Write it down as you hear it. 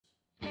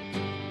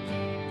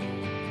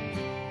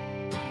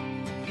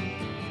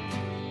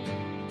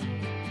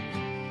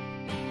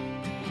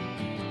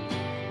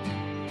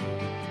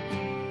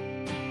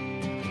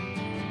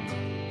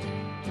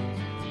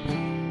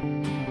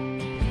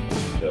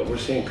we're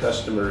seeing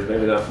customers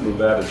maybe not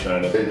move out of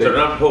China. They're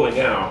not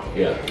pulling out,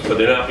 but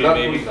they're not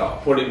maybe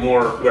putting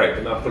more. Right,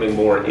 they're not putting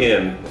more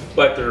in,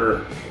 but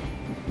they're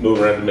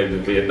moving around to maybe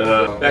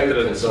Vietnam. Back to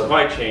the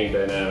supply chain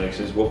dynamics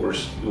is what we're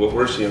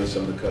seeing with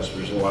some of the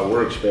customers and why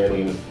we're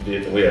expanding in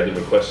Vietnam. We had a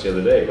request the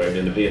other day, right,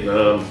 into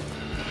Vietnam.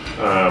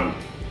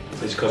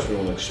 These customers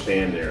want to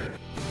expand there.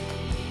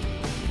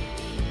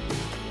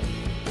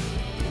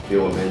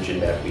 Bill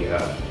mentioned that we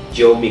have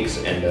geo mix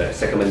and the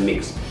segment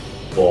mix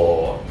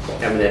for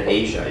Avnet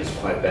Asia is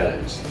quite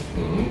balanced.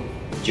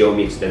 Geo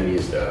mix that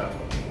means the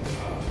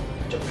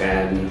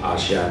Japan,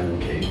 ASEAN,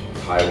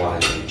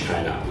 Taiwan, and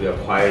China. We are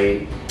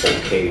quite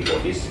okay for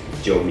this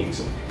geo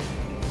mix,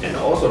 and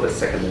also the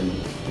segment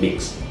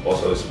mix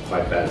also is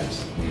quite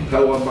balanced.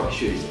 Taiwan market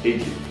share is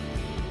 80,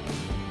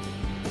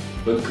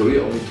 but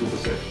Korea only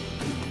 2%.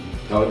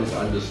 Taiwan is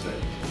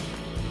understand.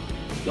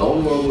 The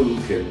only one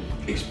we can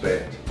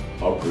expect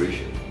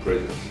operation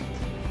presence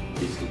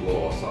is to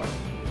go outside,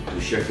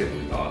 to share it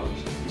with others,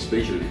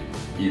 especially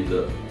in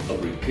the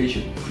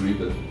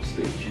application-driven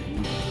stage.